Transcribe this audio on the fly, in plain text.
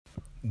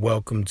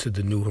Welcome to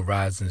the New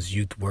Horizons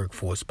Youth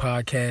Workforce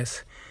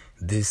Podcast.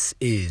 This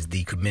is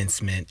the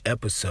commencement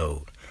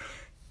episode.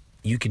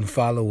 You can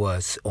follow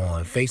us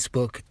on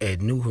Facebook at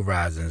New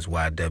Horizons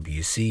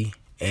YWC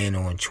and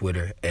on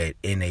Twitter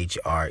at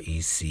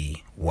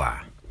NHRECY.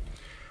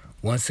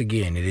 Once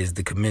again, it is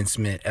the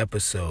commencement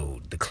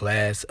episode, the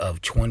class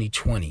of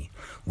 2020.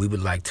 We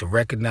would like to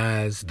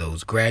recognize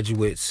those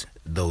graduates,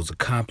 those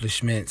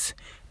accomplishments,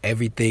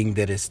 everything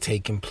that has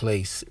taken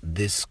place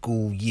this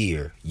school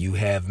year. You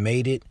have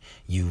made it.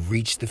 You've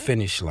reached the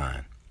finish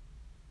line.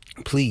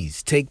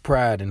 Please take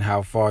pride in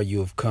how far you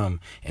have come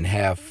and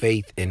have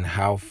faith in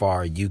how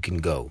far you can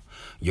go.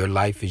 Your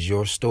life is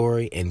your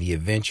story, and the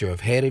adventure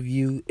ahead of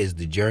you is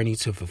the journey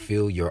to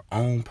fulfill your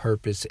own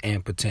purpose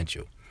and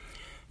potential.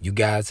 You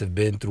guys have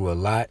been through a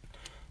lot,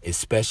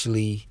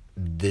 especially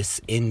this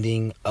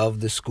ending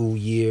of the school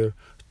year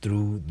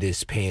through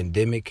this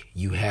pandemic.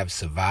 You have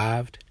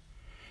survived.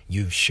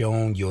 You've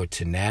shown your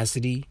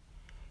tenacity.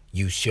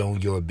 You've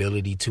shown your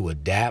ability to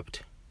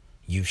adapt.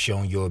 You've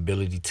shown your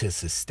ability to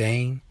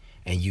sustain.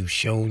 And you've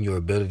shown your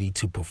ability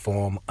to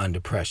perform under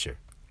pressure.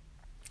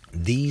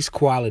 These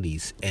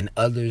qualities and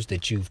others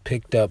that you've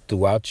picked up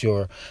throughout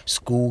your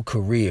school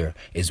career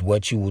is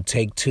what you will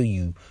take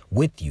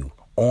with you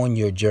on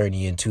your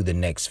journey into the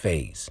next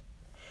phase.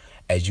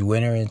 As you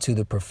enter into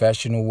the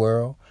professional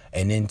world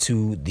and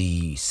into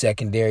the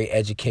secondary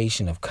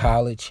education of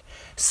college,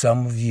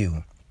 some of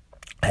you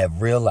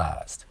have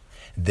realized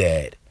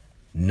that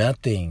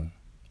nothing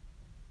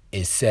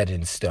is set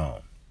in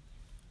stone.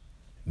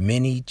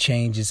 Many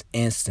changes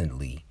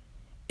instantly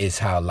is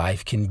how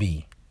life can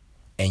be,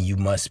 and you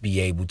must be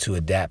able to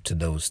adapt to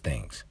those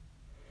things.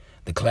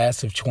 The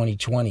class of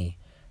 2020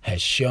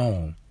 has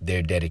shown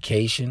their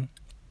dedication,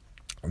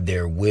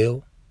 their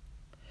will,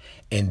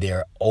 and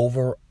their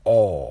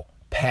overall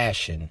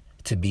passion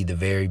to be the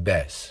very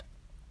best.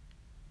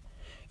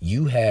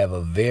 You have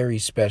a very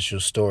special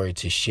story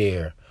to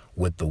share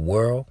with the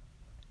world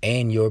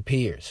and your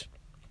peers.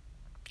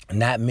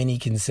 Not many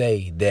can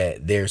say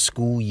that their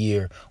school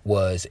year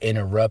was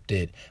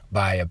interrupted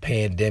by a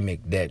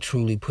pandemic that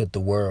truly put the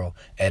world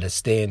at a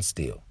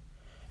standstill,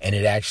 and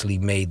it actually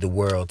made the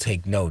world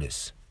take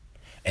notice.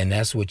 And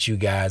that's what you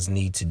guys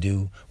need to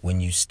do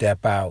when you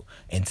step out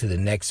into the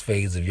next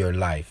phase of your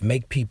life.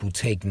 Make people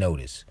take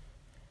notice.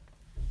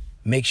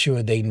 Make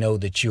sure they know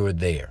that you're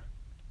there.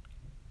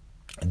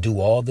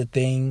 Do all the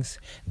things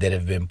that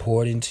have been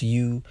poured into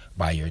you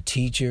by your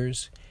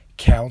teachers,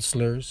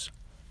 counselors,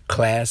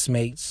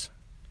 classmates,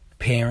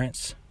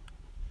 parents.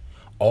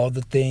 All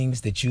the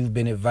things that you've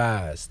been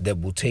advised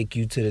that will take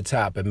you to the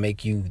top and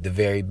make you the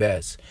very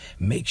best.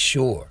 Make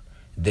sure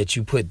that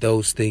you put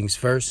those things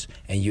first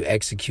and you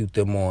execute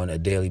them on a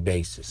daily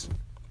basis.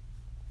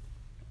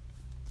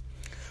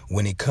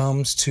 When it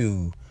comes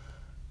to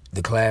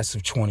the class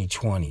of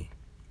 2020,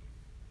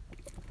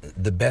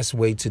 the best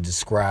way to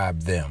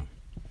describe them,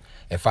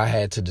 if I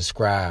had to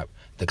describe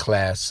the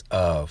class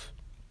of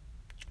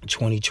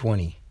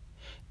 2020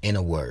 in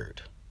a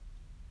word,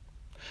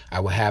 I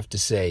would have to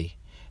say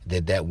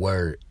that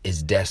word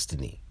is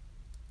destiny.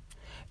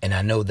 And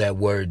I know that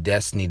word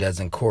destiny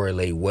doesn't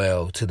correlate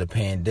well to the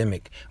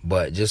pandemic,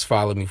 but just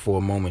follow me for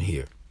a moment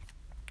here.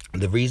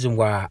 The reason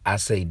why I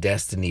say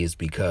destiny is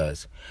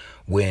because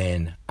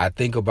when I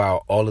think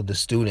about all of the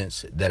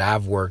students that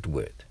I've worked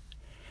with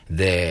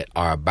that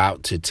are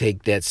about to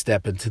take that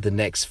step into the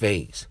next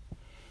phase,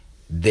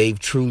 they've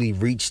truly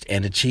reached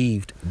and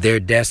achieved their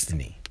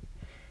destiny.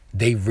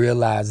 They've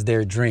realized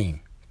their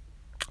dream.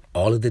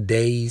 All of the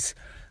days,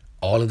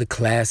 all of the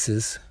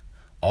classes,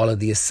 all of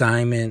the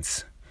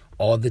assignments,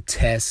 all the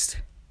tests,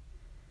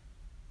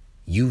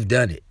 you've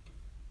done it.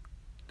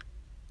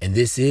 And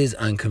this is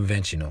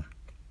unconventional.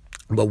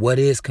 But what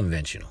is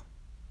conventional?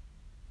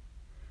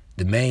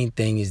 The main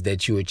thing is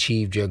that you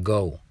achieved your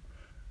goal.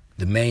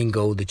 The main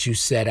goal that you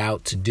set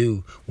out to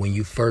do when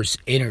you first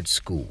entered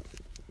school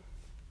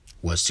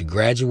was to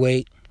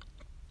graduate,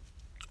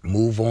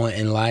 move on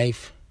in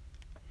life,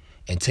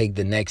 and take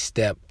the next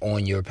step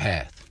on your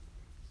path.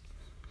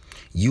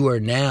 You are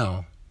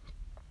now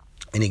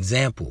an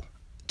example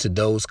to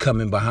those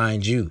coming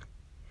behind you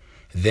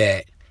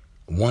that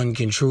one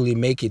can truly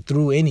make it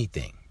through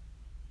anything.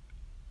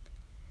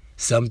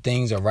 Some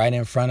things are right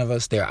in front of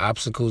us. There are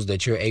obstacles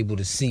that you're able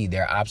to see.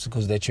 There are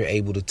obstacles that you're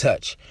able to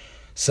touch.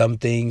 Some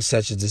things,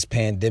 such as this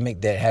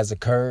pandemic that has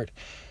occurred,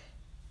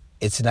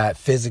 it's not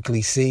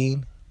physically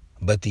seen,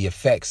 but the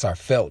effects are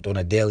felt on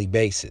a daily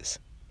basis.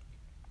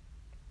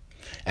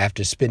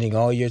 After spending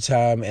all your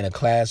time in a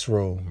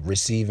classroom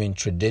receiving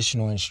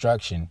traditional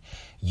instruction,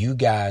 you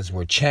guys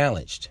were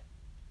challenged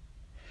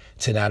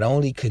to not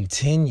only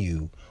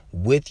continue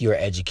with your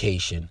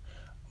education,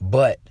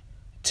 but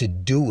to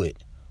do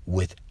it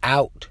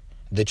without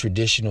the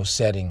traditional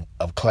setting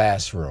of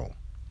classroom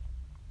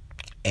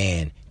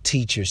and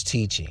teachers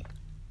teaching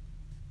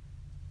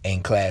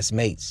and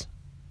classmates.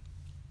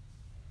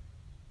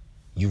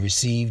 You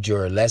received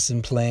your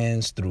lesson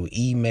plans through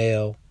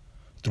email,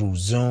 through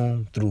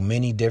Zoom, through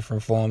many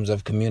different forms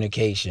of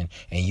communication,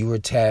 and you were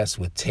tasked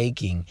with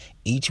taking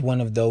each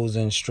one of those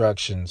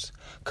instructions,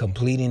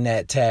 completing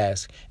that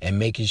task, and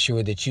making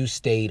sure that you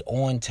stayed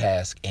on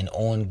task and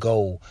on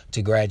goal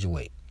to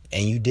graduate.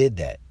 And you did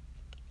that.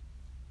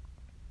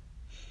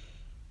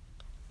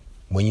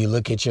 When you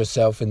look at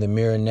yourself in the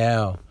mirror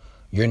now,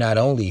 you're not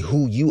only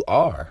who you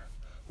are,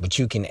 but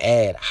you can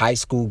add high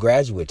school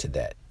graduate to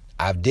that.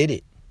 I did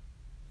it.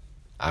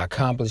 I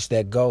accomplished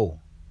that goal.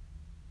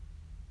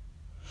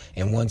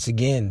 And once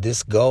again,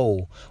 this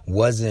goal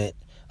wasn't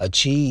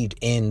achieved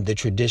in the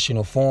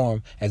traditional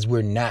form, as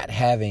we're not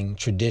having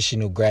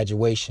traditional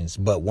graduations.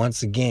 But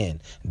once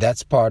again,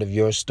 that's part of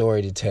your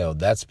story to tell.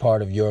 That's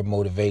part of your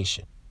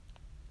motivation.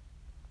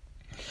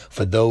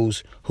 For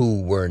those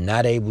who were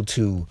not able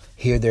to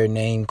hear their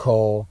name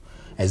called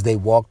as they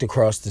walked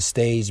across the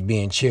stage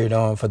being cheered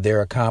on for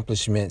their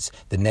accomplishments,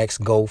 the next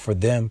goal for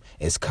them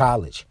is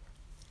college.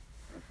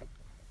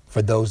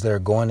 For those that are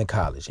going to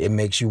college, it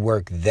makes you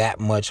work that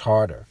much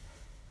harder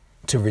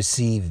to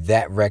receive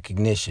that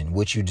recognition,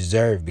 which you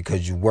deserve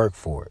because you work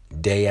for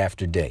it day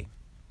after day.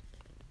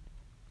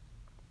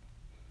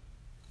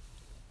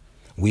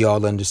 We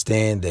all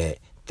understand that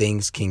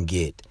things can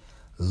get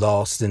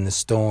lost in the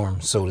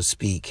storm, so to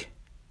speak,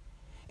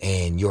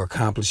 and your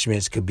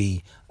accomplishments could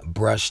be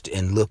brushed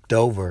and looked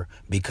over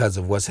because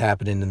of what's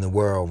happening in the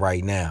world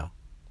right now.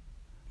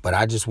 But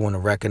I just want to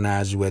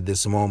recognize you at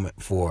this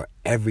moment for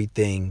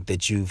everything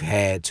that you've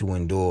had to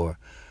endure,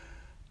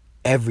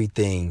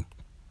 everything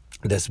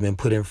that's been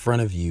put in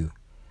front of you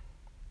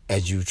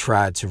as you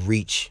try to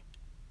reach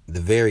the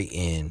very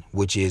end,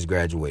 which is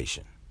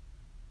graduation.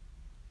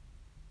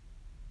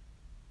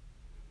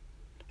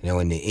 Now,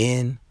 in the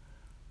end,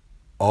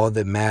 all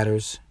that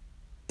matters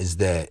is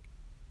that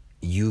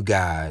you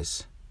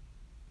guys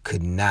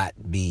could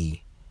not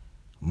be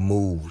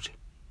moved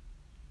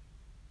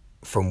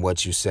from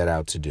what you set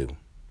out to do.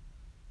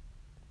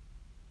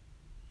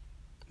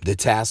 The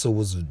tassel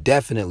was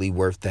definitely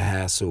worth the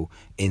hassle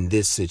in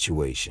this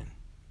situation.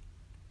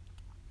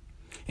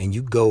 And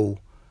you go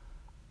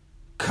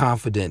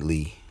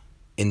confidently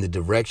in the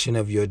direction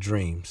of your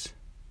dreams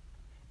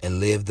and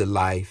live the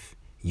life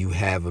you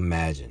have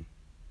imagined.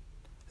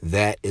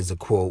 That is a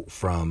quote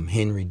from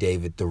Henry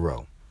David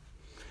Thoreau.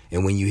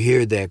 And when you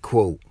hear that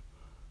quote,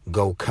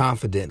 go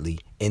confidently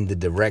in the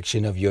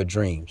direction of your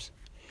dreams.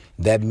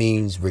 That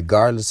means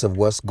regardless of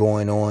what's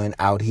going on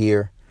out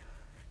here,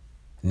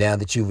 now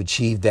that you've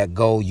achieved that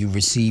goal, you've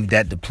received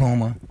that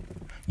diploma,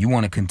 you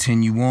want to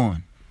continue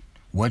on.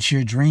 What's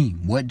your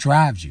dream? What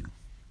drives you?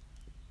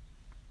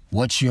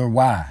 What's your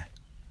why?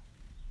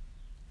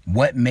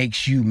 What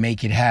makes you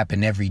make it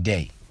happen every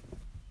day?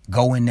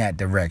 Go in that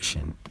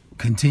direction.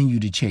 Continue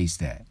to chase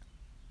that.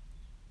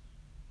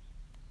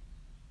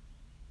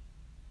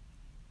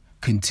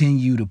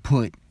 Continue to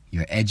put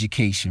your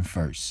education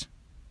first.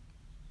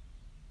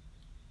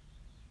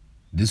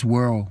 This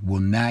world will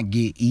not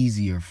get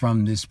easier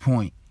from this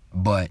point,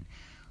 but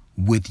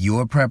with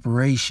your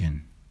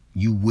preparation,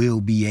 you will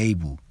be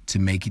able to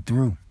make it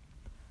through.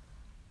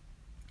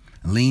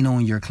 Lean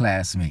on your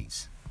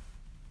classmates.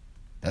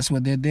 That's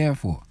what they're there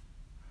for.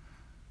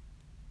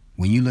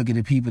 When you look at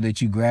the people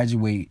that you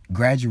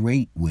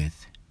graduate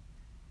with,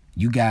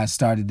 you guys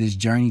started this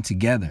journey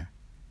together.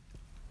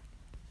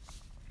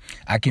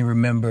 I can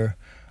remember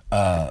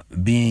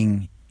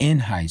being in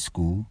high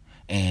school,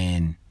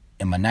 and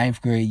in my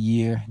 9th grade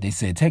year, they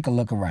said, take a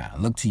look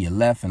around. Look to your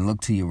left and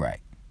look to your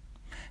right.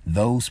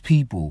 Those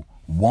people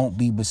won't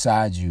be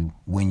beside you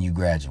when you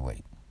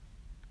graduate.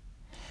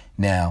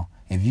 Now,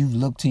 if you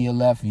look to your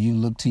left, if you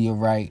look to your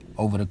right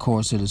over the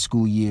course of the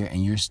school year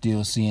and you're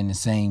still seeing the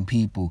same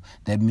people,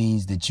 that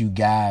means that you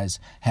guys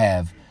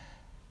have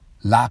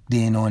locked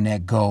in on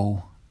that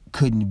goal,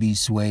 couldn't be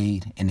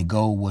swayed, and the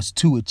goal was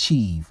to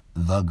achieve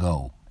the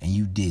goal, and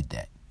you did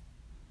that.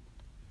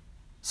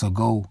 So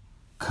go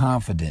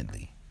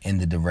confidently in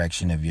the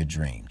direction of your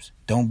dreams.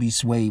 Don't be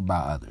swayed by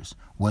others.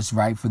 What's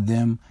right for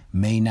them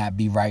may not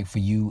be right for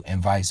you,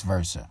 and vice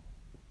versa.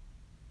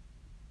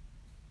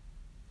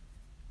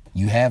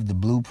 You have the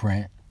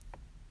blueprint.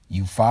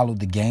 You followed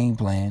the game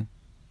plan.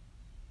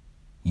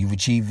 You've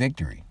achieved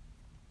victory.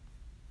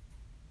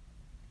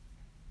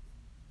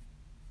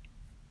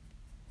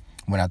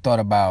 When I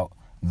thought about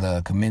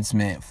the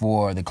commencement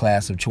for the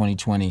class of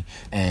 2020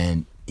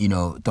 and,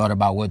 thought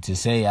about what to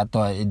say, I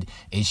thought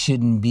it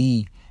shouldn't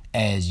be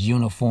as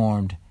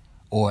uniformed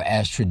or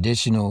as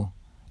traditional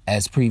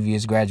as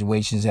previous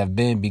graduations have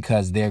been,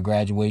 because their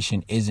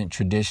graduation isn't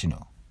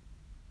traditional.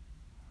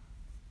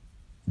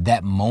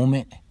 That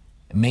moment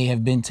may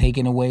have been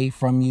taken away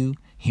from you,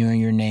 hearing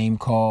your name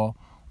called,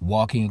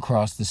 walking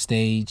across the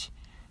stage,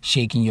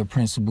 shaking your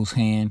principal's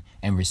hand,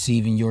 and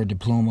receiving your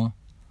diploma.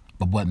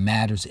 But what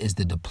matters is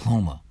the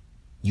diploma.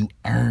 You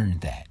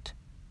earned that.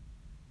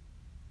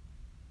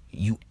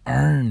 You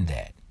earned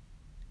that.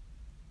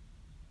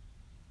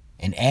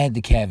 And add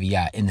the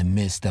caveat in the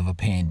midst of a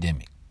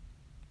pandemic.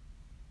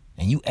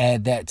 And you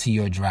add that to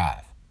your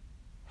drive.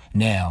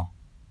 Now,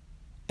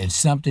 if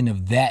something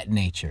of that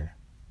nature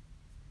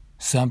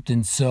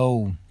something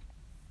so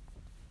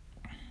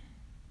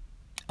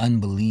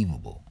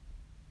unbelievable,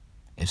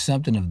 if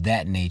something of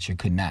that nature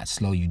could not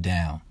slow you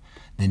down,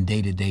 then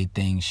day-to-day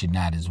things should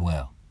not as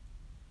well.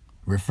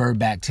 Refer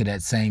back to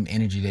that same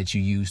energy that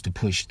you used to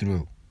push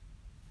through.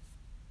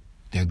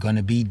 There are going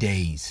to be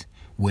days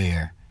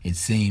where it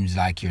seems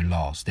like you're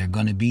lost. There are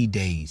going to be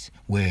days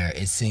where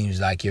it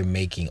seems like you're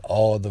making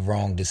all the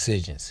wrong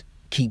decisions.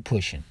 Keep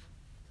pushing.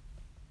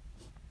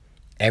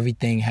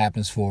 Everything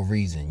happens for a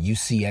reason. You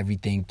see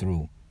everything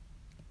through.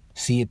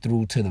 See it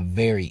through to the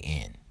very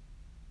end.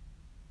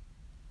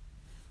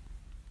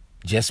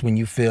 Just when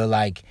you feel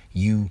like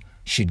you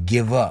should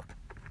give up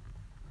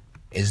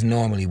is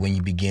normally when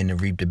you begin to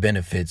reap the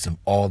benefits of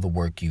all the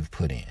work you've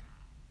put in.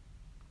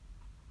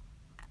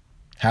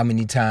 How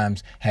many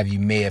times have you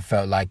may have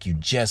felt like you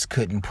just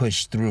couldn't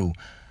push through,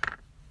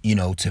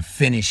 to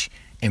finish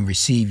and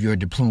receive your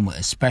diploma,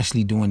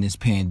 especially during this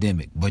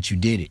pandemic, but you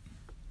did it.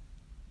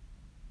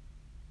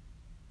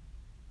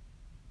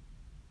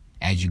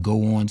 As you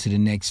go on to the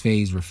next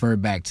phase, refer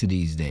back to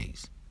these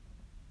days.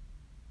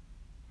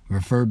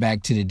 Refer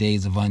back to the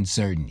days of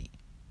uncertainty,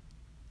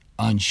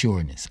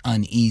 unsureness,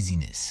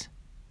 uneasiness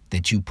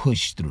that you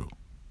pushed through.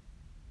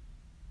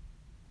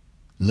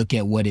 Look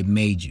at what it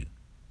made you.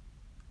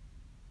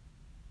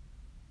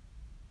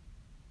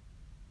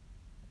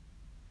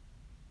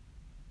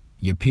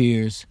 Your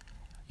peers,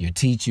 your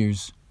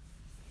teachers,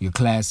 your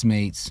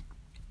classmates,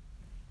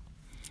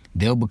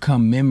 they'll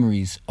become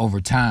memories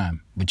over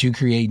time, but you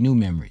create new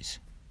memories.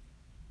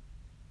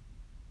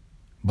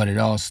 But it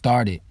all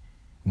started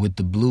with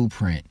the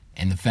blueprint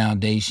and the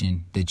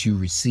foundation that you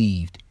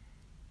received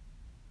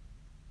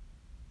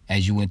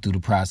as you went through the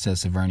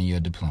process of earning your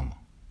diploma.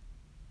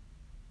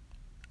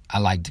 I'd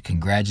like to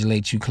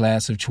congratulate you,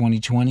 class of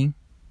 2020.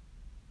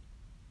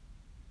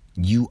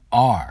 You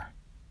are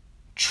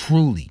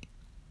truly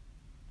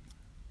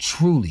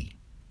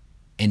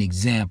an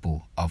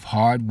example of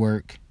hard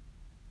work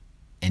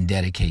and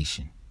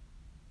dedication.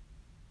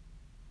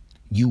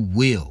 You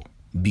will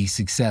be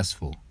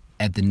successful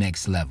at the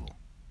next level.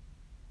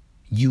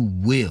 You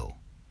will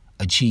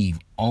achieve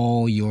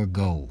all your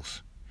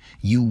goals.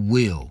 You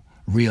will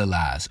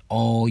realize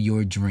all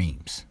your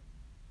dreams.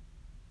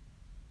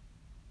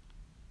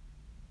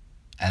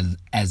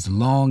 As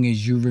long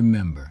as you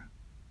remember,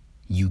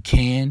 you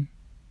can,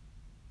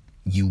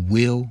 you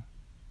will,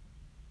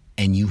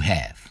 and you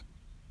have.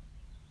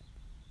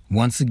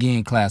 Once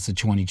again, class of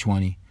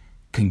 2020,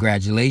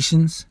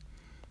 congratulations.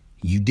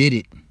 You did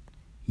it.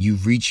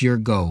 You've reached your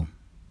goal.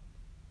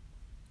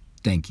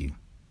 Thank you.